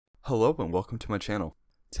Hello and welcome to my channel.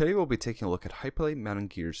 Today we'll be taking a look at Hyperlite mountain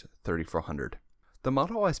gear's 3400. The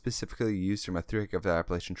model I specifically used during my thru hike of the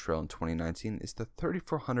Appalachian Trail in 2019 is the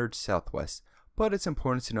 3400 Southwest, but it's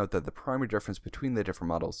important to note that the primary difference between the different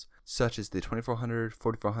models, such as the 2400,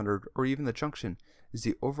 4400, or even the Junction, is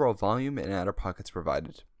the overall volume and outer pockets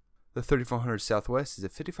provided. The 3400 Southwest is a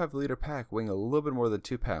 55-liter pack weighing a little bit more than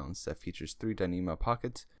 2 pounds that features 3 dynamo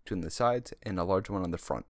pockets between the sides and a large one on the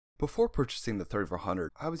front. Before purchasing the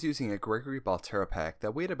 3400, I was using a Gregory Baltera pack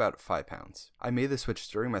that weighed about 5 pounds. I made the switch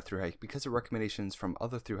during my thru hike because of recommendations from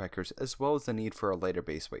other thru hikers as well as the need for a lighter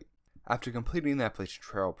base weight. After completing the Appalachian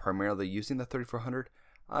Trail primarily using the 3400,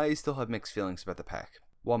 I still have mixed feelings about the pack.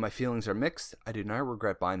 While my feelings are mixed, I do not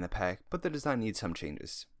regret buying the pack, but the design needs some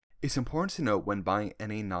changes. It's important to note when buying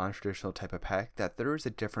any non-traditional type of pack that there is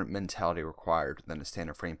a different mentality required than a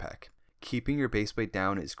standard frame pack. Keeping your base weight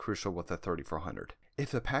down is crucial with the 3400.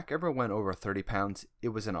 If the pack ever went over 30 pounds, it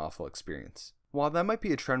was an awful experience. While that might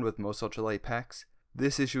be a trend with most ultralight packs,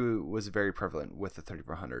 this issue was very prevalent with the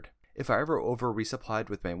 3400. If I ever over resupplied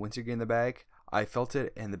with my winter gear in the bag, I felt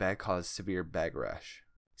it and the bag caused severe bag rash.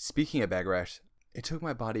 Speaking of bag rash, it took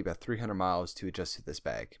my body about 300 miles to adjust to this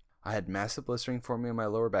bag. I had massive blistering forming on my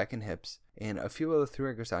lower back and hips, and a few other thru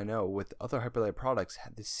hikers I know with other Hyperlite products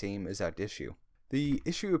had the same exact issue. The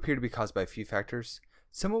issue appeared to be caused by a few factors,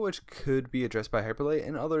 some of which could be addressed by Hyperlite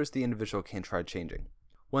and others the individual can try changing.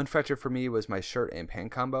 One factor for me was my shirt and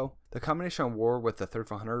pant combo. The combination I wore with the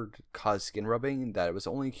 3400 caused skin rubbing that was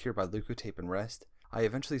only cured by Leukotape and rest. I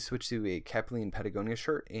eventually switched to a Capilene Patagonia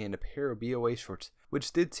shirt and a pair of BOA shorts,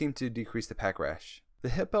 which did seem to decrease the pack rash. The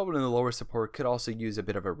hip belt and the lower support could also use a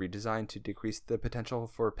bit of a redesign to decrease the potential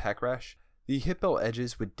for pack rash. The hip belt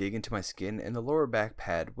edges would dig into my skin and the lower back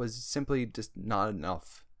pad was simply just not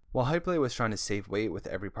enough. While Hyperlite was trying to save weight with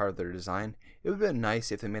every part of their design, it would have been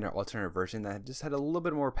nice if they made an alternate version that just had a little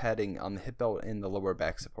bit more padding on the hip belt and the lower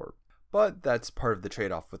back support. But that's part of the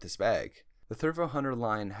trade-off with this bag. The 3400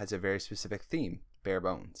 line has a very specific theme, bare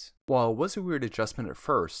bones. While it was a weird adjustment at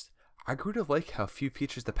first, I grew to like how few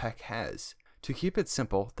features the pack has. To keep it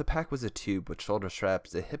simple, the pack was a tube with shoulder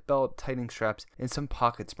straps, a hip belt, tightening straps, and some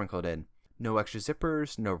pockets sprinkled in. No extra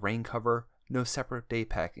zippers, no rain cover, no separate day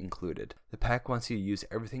pack included. The pack wants you to use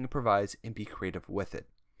everything it provides and be creative with it.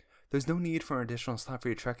 There's no need for an additional slot for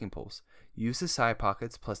your trekking poles. Use the side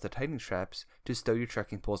pockets plus the tightening straps to stow your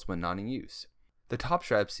trekking poles when not in use. The top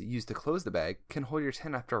straps used to close the bag can hold your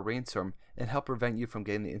tent after a rainstorm and help prevent you from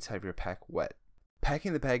getting the inside of your pack wet.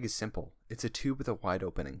 Packing the bag is simple. It's a tube with a wide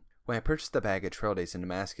opening. When I purchased the bag at trail days in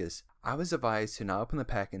Damascus, I was advised to not open the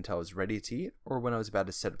pack until I was ready to eat or when I was about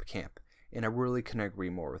to set up camp, and I really couldn't agree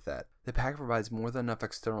more with that. The pack provides more than enough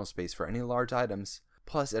external space for any large items,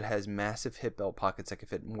 plus it has massive hip belt pockets that can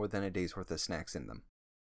fit more than a day's worth of snacks in them.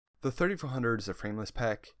 The 3400 is a frameless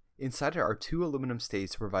pack. Inside it are 2 aluminum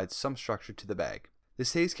stays to provide some structure to the bag. The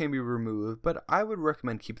stays can be removed, but I would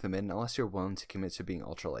recommend keeping them in unless you're willing to commit to being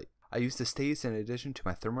ultralight. I use the stays in addition to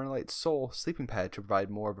my Thermalite Sole sleeping pad to provide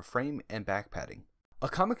more of a frame and back padding. A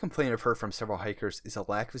common complaint I've heard from several hikers is a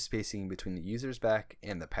lack of spacing between the user's back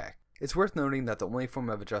and the pack. It's worth noting that the only form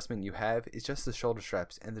of adjustment you have is just the shoulder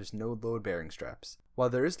straps and there's no load-bearing straps. While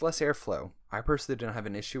there is less airflow, I personally don't have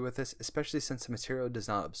an issue with this, especially since the material does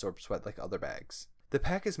not absorb sweat like other bags. The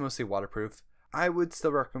pack is mostly waterproof. I would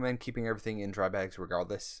still recommend keeping everything in dry bags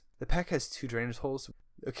regardless. The pack has 2 drainage holes.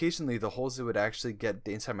 Occasionally the holes would actually get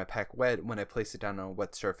the inside of my pack wet when I place it down on a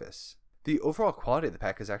wet surface. The overall quality of the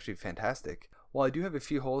pack is actually fantastic. While I do have a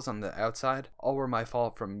few holes on the outside, all were my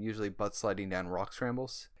fault from usually butt sliding down rock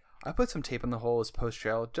scrambles. I put some tape on the holes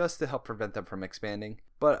post-trail just to help prevent them from expanding,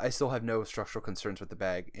 but I still have no structural concerns with the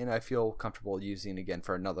bag and I feel comfortable using it again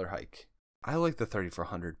for another hike. I like the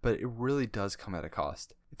 3400, but it really does come at a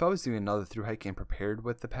cost. If I was doing another thru hike and prepared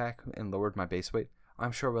with the pack and lowered my base weight,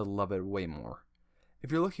 I'm sure I would love it way more.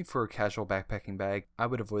 If you're looking for a casual backpacking bag, I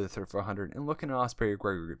would avoid the 3400 and look at an Osprey or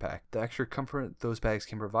Gregory pack. The extra comfort those bags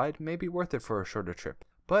can provide may be worth it for a shorter trip.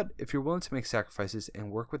 But if you're willing to make sacrifices and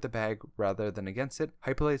work with the bag rather than against it,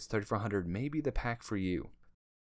 Hyperlite's 3400 may be the pack for you.